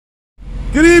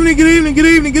Good evening, good evening, good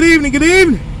evening, good evening, good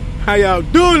evening. How y'all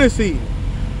doing this evening?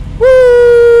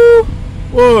 Woo!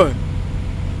 Boy.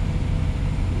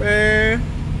 Man,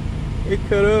 it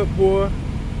cut up, boy.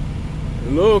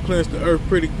 The Lord cleansed the earth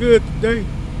pretty good today. You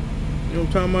know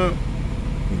what I'm talking about?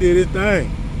 He did his thing.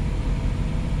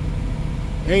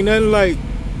 Ain't nothing like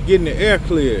getting the air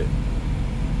cleared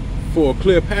for a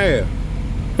clear path.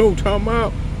 You know what I'm talking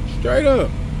about? Straight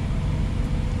up.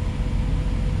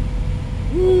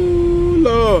 Ooh,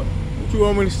 Lord. What you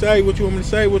want me to say? What you want me to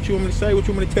say? What you want me to say? What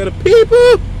you want me to tell the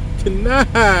people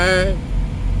tonight?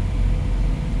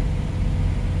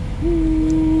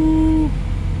 Ooh.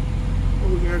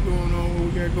 What we got going on? What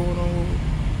we got going on?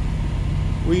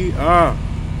 We are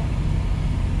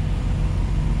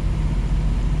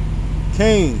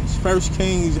Kings. 1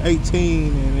 Kings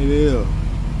 18, and it is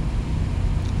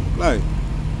like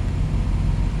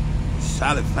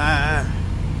solid fire.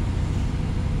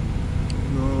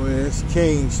 No, it's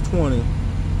Kings 20.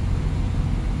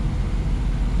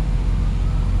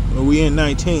 Well, we in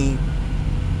 19.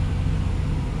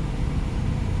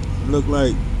 Look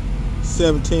like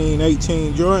 17,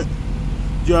 18 joint.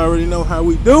 You already know how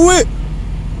we do it.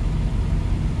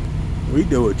 We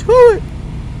do it to it.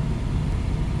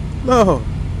 Lord.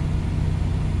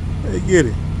 Hey, get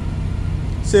it.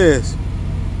 It says,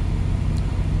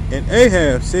 and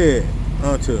Ahab said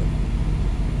unto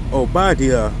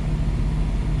Obadiah,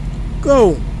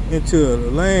 go into the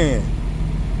land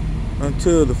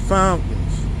unto the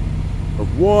fountains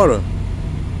of water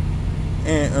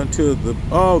and unto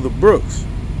all the brooks.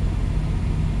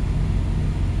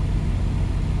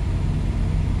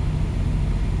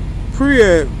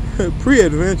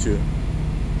 Pre-adventure,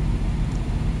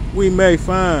 we may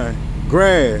find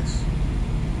grass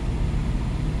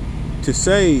to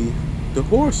save the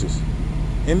horses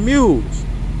and mules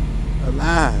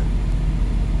alive,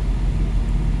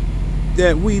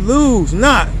 that we lose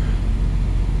not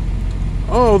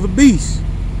all the beasts.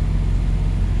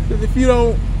 Because if you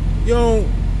don't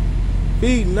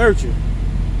feed and nurture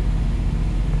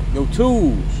your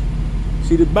tools.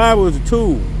 See, the Bible is a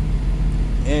tool,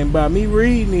 and by me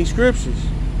reading these scriptures,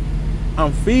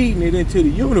 I'm feeding it into the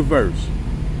universe.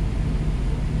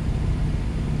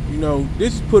 You know,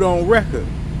 this is put on record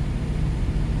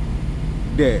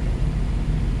that,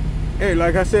 hey,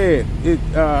 like I said,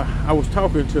 I was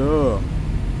talking to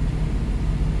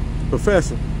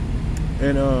professor,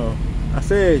 and I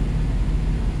said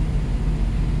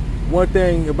one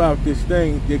thing about this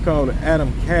thing they call the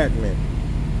Adam Catman.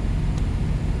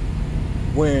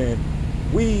 When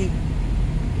we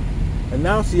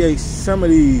enunciate some of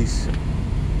these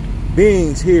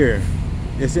beings here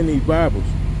that's in these Bibles,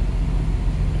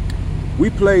 we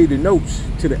play the notes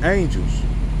to the angels,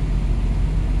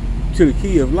 to the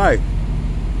key of life.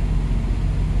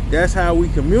 That's how we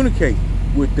communicate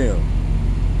with them.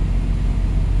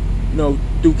 You know,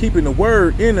 through keeping the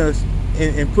word in us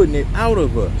and putting it out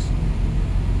of us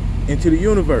into the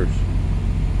universe.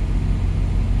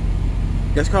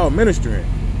 That's called ministering. You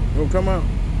know what I'm talking about?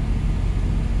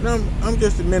 And I'm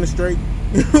just administrating.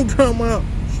 You know what I'm talking about?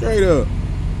 Straight up.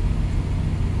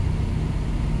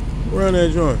 Run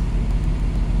that joint.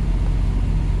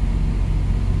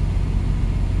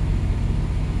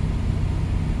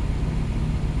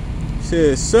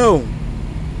 Says, so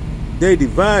they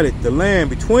divided the land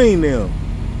between them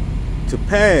to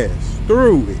pass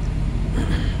through it.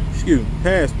 Excuse me,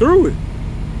 pass through it.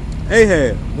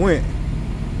 Ahab went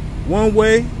one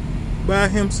way by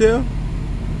himself,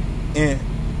 and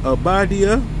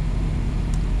Obadiah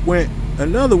went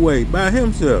another way by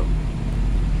himself.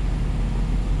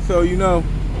 So, you know,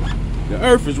 the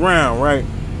earth is round, right?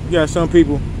 You got some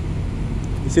people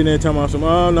sitting there talking about some,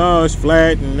 oh no, it's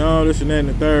flat and all this and that and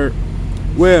the third.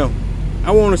 Well,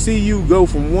 I want to see you go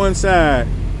from one side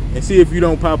and see if you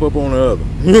don't pop up on the other.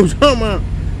 You know what I'm talking about?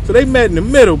 So they met in the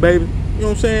middle, baby. You know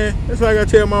what I'm saying? That's like I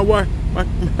tell my wife.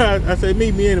 I say,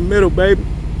 meet me in the middle, baby.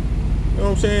 You know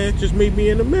what I'm saying? Just meet me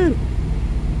in the middle.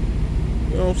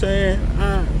 You know what I'm saying?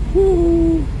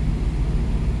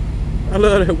 I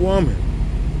love that woman.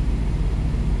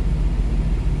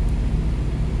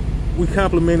 We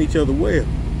compliment each other well.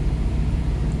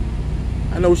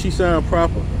 I know she sound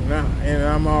proper, and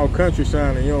I'm all country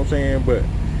sounding, you know what I'm saying? But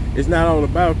it's not all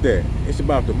about that. It's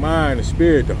about the mind, the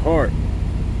spirit, the heart,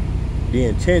 the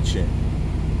intention.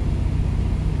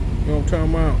 You know what I'm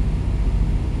talking about?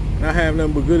 And I have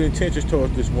nothing but good intentions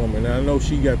towards this woman, and I know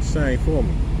she got the same for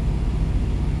me.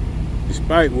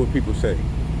 Despite what people say.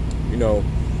 You know,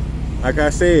 like I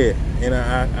said, and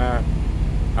I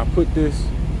put this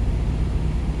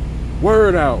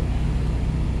word out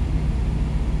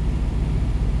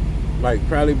like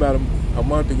probably about a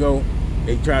month ago,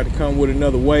 they tried to come with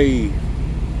another wave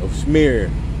of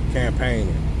smear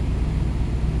campaigning.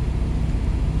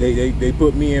 They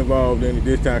put me involved in it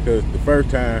this time, because the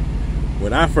first time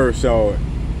when I first saw it,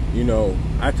 you know,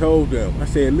 I told them, I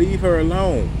said, leave her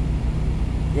alone.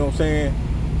 You know what I'm saying?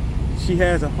 She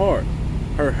has a heart.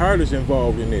 Her heart is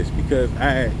involved in this, because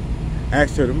I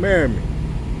asked her to marry me.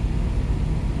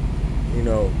 You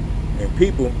know, and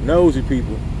people, nosy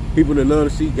people that love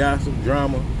to see gossip,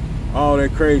 drama, all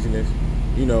that craziness,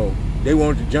 you know, they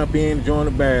wanted to jump in and join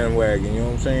the bandwagon. You know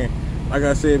what I'm saying? Like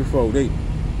I said before, they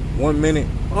 1 minute,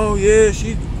 oh yeah,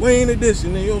 she's the queen of this,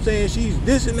 and then, you know what I'm saying, she's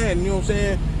this and that, and you know what I'm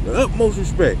saying, the utmost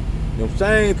respect. Them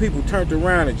same people turned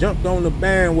around and jumped on the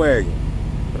bandwagon,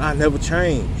 but I never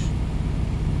changed.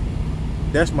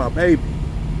 That's my baby.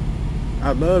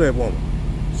 I love that woman.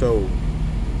 So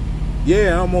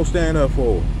yeah, I'm gonna stand up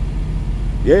for her.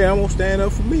 Yeah, I'm gonna stand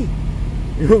up for me.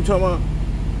 You know what I'm talking about?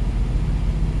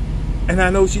 And I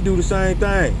know she do the same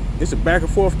thing. It's a back and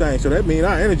forth thing, so that means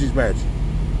our energies match.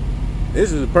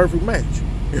 This is a perfect match.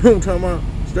 You know what I'm talking about?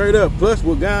 Straight up. Plus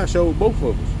what God showed both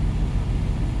of us.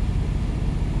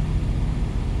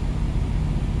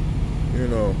 You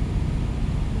know.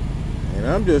 And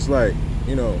I'm just like,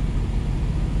 you know,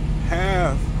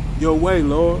 have your way,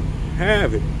 Lord.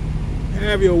 Have it.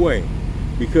 Have your way.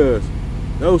 Because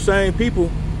those same people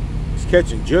is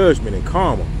catching judgment and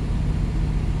karma.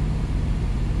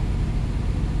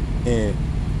 And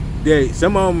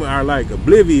some of them are like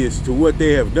oblivious to what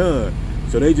they have done.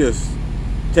 So they just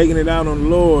taking it out on the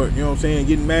Lord, you know what I'm saying,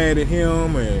 getting mad at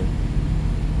him and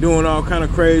doing all kind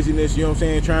of craziness, you know what I'm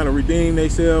saying, trying to redeem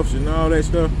themselves and all that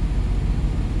stuff.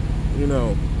 You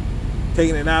know,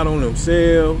 taking it out on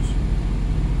themselves,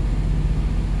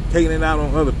 taking it out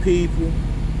on other people.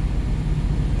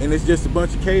 And it's just a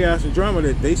bunch of chaos and drama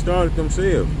that they started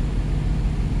themselves.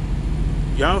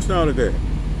 Y'all started that.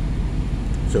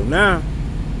 So now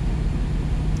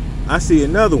I see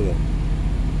another one.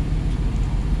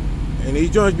 And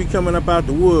these joints be coming up out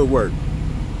the woodwork.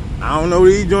 I don't know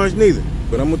these joints neither.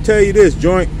 But I'm going to tell you this,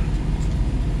 joint.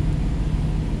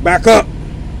 Back up.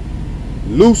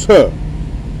 Loose her.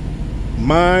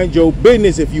 Mind your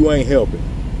business if you ain't helping.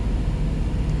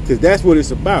 Because that's what it's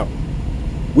about.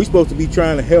 We supposed to be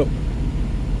trying to help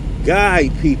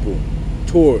guide people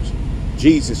towards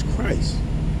Jesus Christ.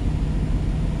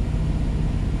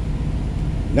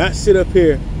 Not sit up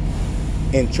here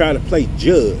and try to play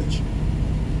judge.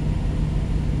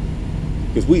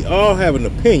 Because we all have an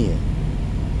opinion.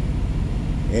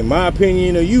 And my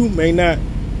opinion of you may not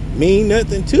mean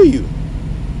nothing to you.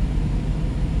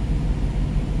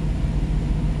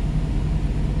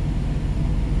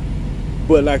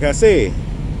 But like I said,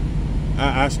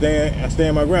 I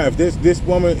stand my ground. If this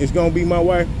woman is gonna be my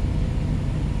wife,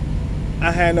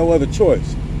 I had no other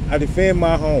choice. I defend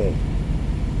my home.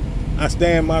 I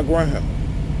stand my ground.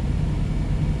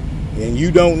 And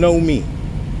you don't know me.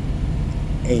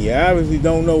 And you obviously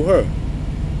don't know her.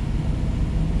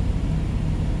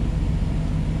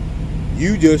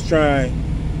 You just trying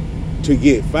to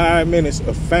get 5 minutes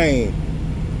of fame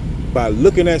by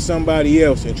looking at somebody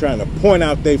else and trying to point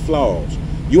out their flaws.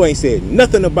 You ain't said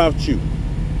nothing about you.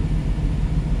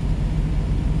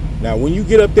 Now, when you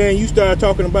get up there and you start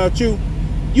talking about you,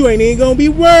 you ain't even gonna be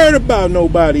worried about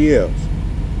nobody else.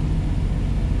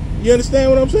 You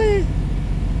understand what I'm saying?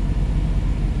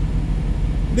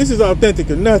 This is authentic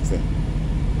or nothing.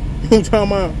 You know what I'm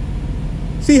talking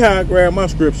about? See how I grab my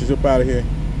scriptures up out of here.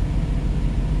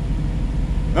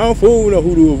 I don't fool with no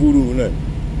hoodoo or voodoo or nothing.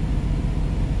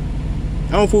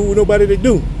 I don't fool with nobody that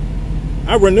do.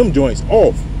 I run them joints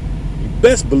off. You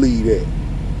best believe that.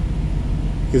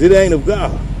 Because it ain't of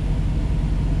God.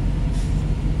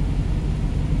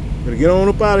 Better get on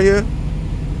up out of here.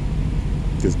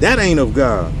 Because that ain't of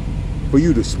God. For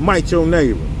you to smite your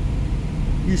neighbor.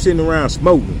 You sitting around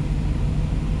smoking.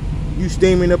 You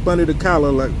steaming up under the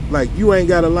collar like you ain't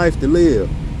got a life to live.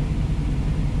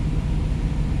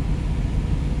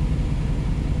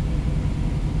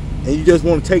 And you just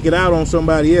want to take it out on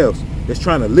somebody else that's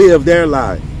trying to live their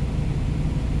life.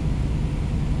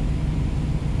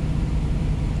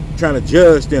 Trying to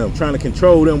judge them, trying to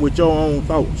control them with your own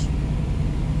thoughts.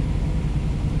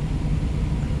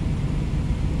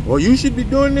 Well, you should be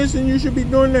doing this and you should be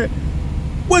doing that.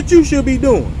 What you should be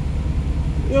doing?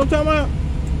 You know what I'm talking about?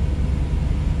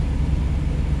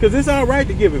 Because it's all right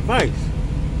to give advice.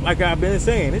 Like I've been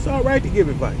saying, it's all right to give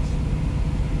advice.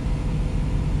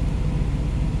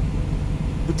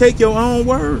 But take your own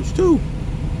words too.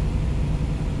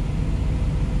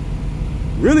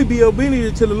 Really be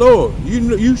obedient to the Lord.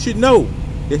 You should know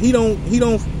that He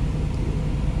don't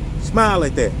smile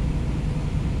at that.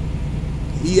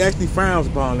 He actually frowns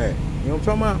upon that. You know what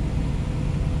I'm talking about?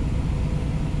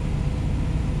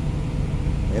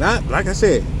 And like I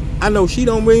said, I know she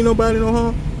don't mean nobody no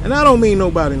harm, and I don't mean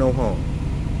nobody no harm.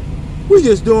 We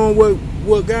just doing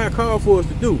what God called for us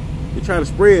to do, to try to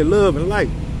spread love and light.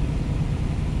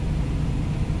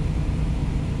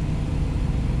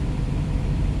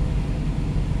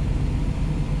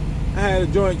 I had a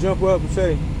joint jump up and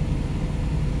say,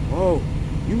 "Oh,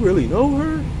 you really know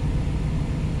her?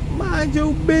 Mind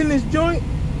your business, joint."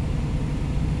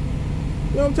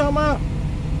 You know what I'm talking about?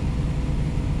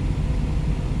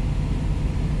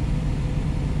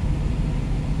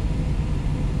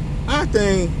 Our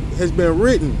thing has been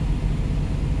written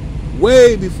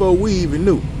way before we even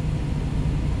knew.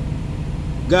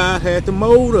 God had to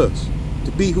mold us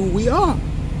to be who we are,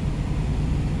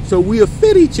 so we'll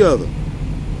fit each other.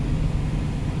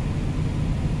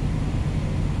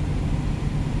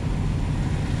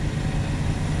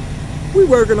 We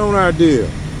working on our deal.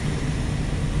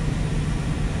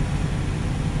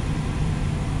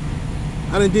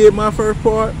 I done did my first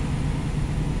part.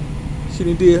 She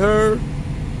done did her.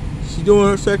 She doing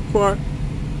her second part.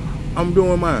 I'm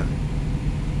doing mine.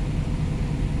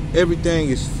 Everything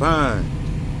is fine.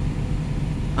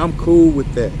 I'm cool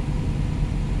with that.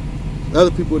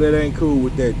 Other people that ain't cool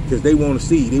with that because they want to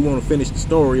see. They want to finish the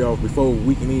story off before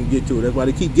we can even get to it. That's why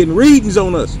they keep getting readings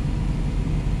on us.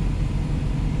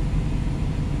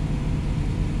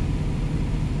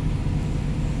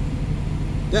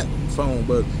 That phone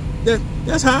buzz.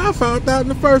 That's how I found out in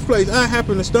the first place. I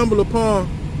happened to stumble upon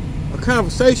a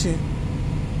conversation,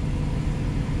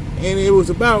 and it was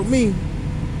about me,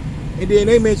 and then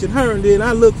they mentioned her, and then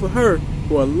I looked for her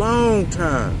for a long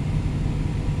time,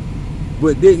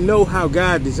 but didn't know how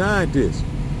God designed this.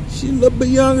 She a little bit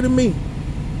younger than me,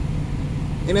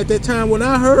 and at that time when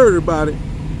I heard about it,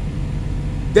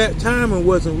 that timing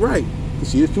wasn't right, because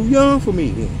she was too young for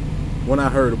me then when I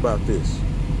heard about this.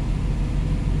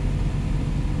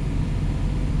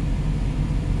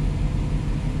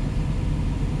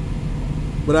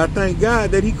 But I thank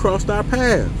God that he crossed our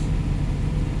paths.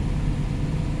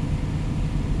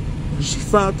 She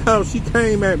found out, she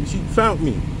came at me, she found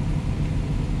me.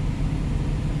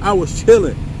 I was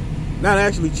chilling. Not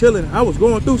actually chilling, I was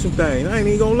going through some things. I ain't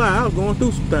even gonna lie, I was going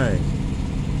through some things.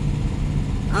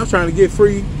 I was trying to get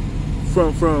free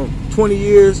from 20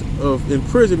 years of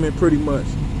imprisonment pretty much.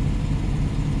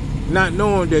 Not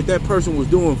knowing that person was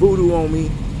doing voodoo on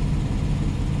me.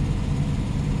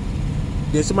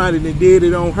 Then somebody that did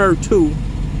it on her too.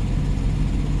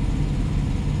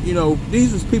 You know,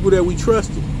 these was people that we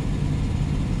trusted.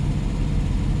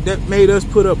 That made us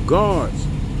put up guards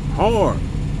hard.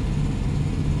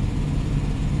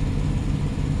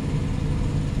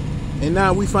 And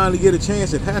now we finally get a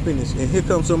chance at happiness, and here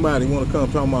comes somebody want to come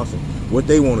talking about what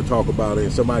they want to talk about in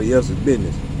somebody else's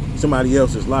business, somebody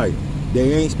else's life.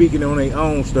 They ain't speaking on their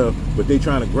own stuff, but they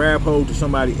trying to grab hold to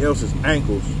somebody else's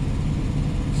ankles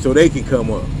so they can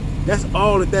come up. That's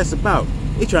all that's about.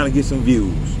 They trying to get some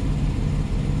views.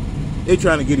 They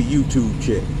trying to get a YouTube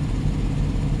check.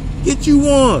 Get you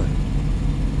one.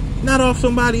 Not off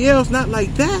somebody else, not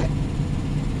like that.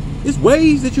 There's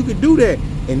ways that you can do that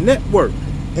and network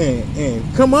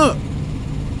and come up.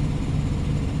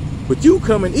 But you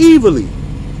coming evilly.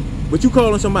 But you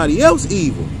calling somebody else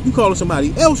evil. You calling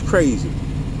somebody else crazy.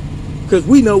 Because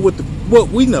we know what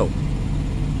we know.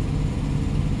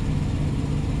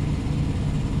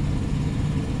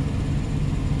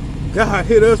 God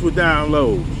hit us with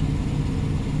downloads.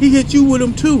 He hit you with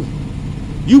them too.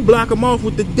 You block them off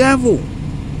with the devil.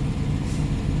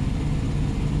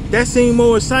 That seemed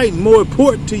more exciting, more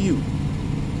important to you.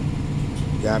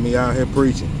 Got me out here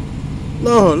preaching.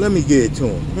 Lord, let me get it to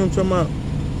him. You know what I'm talking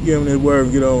about? Give him this word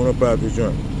and get on up out this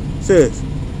joint. It says,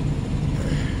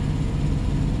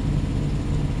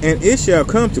 and it shall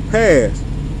come to pass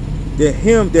that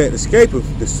him that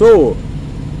escapeth the sword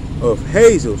of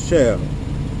Hazel shall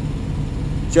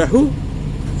Jehu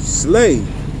slay,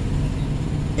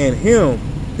 and him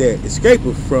that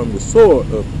escapeth from the sword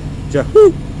of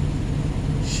Jehu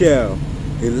shall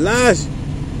Elijah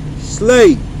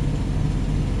slay.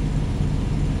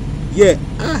 Yet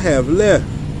I have left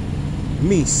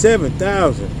me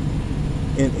 7,000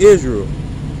 in Israel,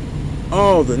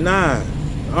 all the knives,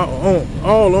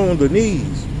 all on the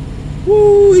knees.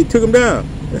 Woo, he took them down.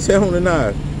 That's how on the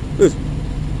knives. Listen,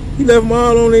 he left them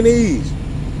all on their knees.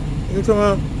 You know what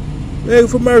I'm talking about? Begging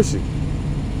for mercy.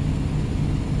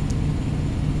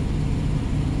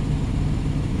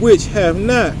 Which have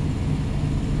not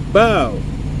bowed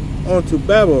unto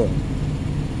Babylon,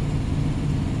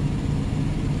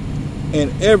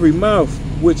 and every mouth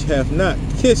which hath not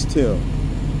kissed him,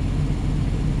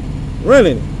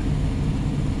 running it.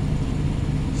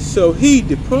 So he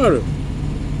departed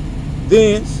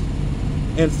thence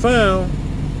and found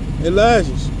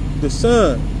Elijah, the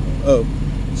son of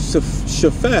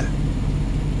Shaphat,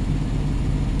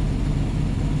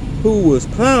 who was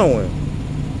plowing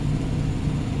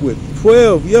with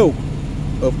 12 yoke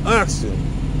of oxen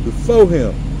before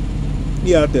him.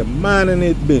 He out there minding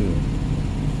his business.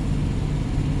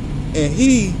 And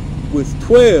he with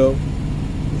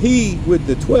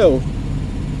the 12,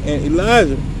 and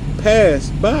Elijah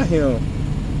passed by him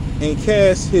and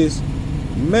cast his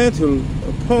mantle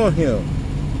upon him.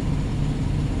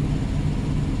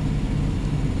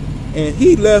 And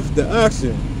he left the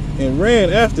oxen and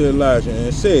ran after Elijah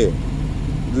and said,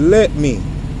 let me,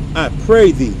 I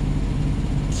pray thee,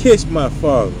 kiss my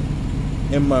father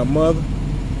and my mother,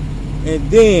 and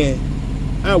then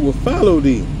I will follow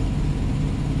thee.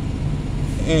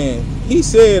 And he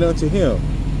said unto him,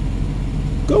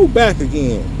 go back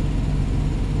again,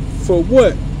 for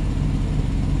what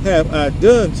have I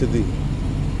done to thee?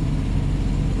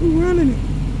 Who running it?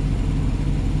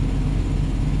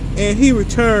 And he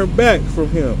returned back from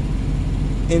him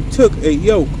and took a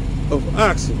yoke of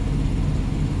oxen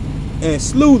and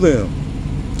slew them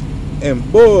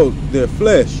and boiled their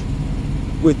flesh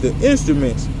with the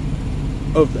instruments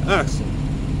of the oxen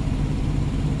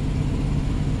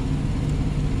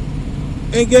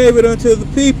and gave it unto the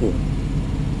people,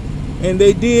 and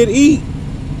they did eat.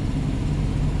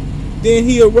 Then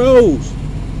he arose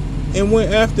and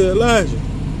went after Elijah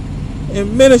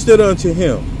and ministered unto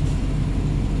him,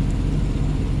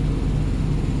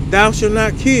 thou shalt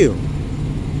not kill.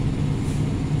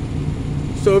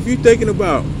 So if you're thinking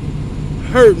about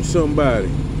hurting somebody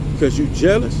because you're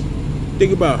jealous,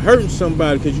 think about hurting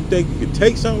somebody because you think you could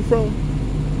take something from them.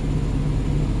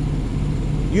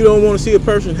 You don't want to see a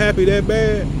person happy that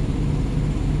bad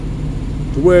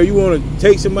to where you want to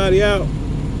take somebody out.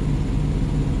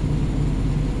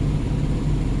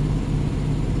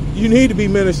 You need to be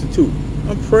ministered to.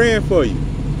 I'm praying for you.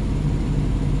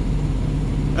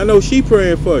 I know she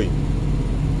praying for you.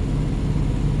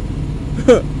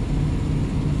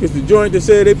 Because the joint that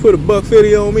said they put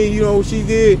 $150 on me, you know what she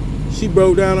did? She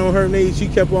broke down on her knees. She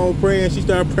kept on praying. She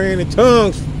started praying in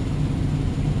tongues.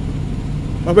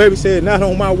 My baby said, not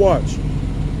on my watch.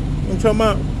 I'm talking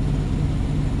about.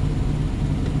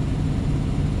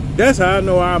 That's how I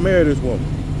know I married this woman.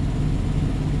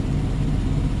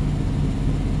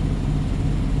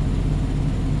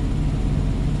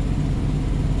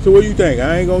 So what do you think?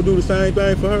 I ain't gonna do the same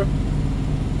thing for her?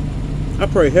 I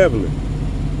pray heavily.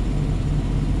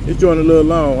 It's joint a little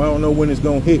long. I don't know when it's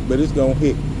gonna hit, but it's gonna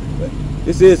hit. But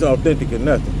this is authentic or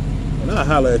nothing. And I'll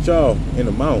holler at y'all in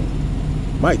the morning.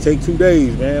 Might take 2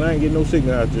 days, man. I ain't getting no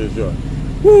signal out this joint.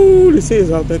 Woo, this is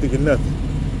authentic or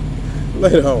nothing.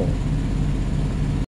 Later on.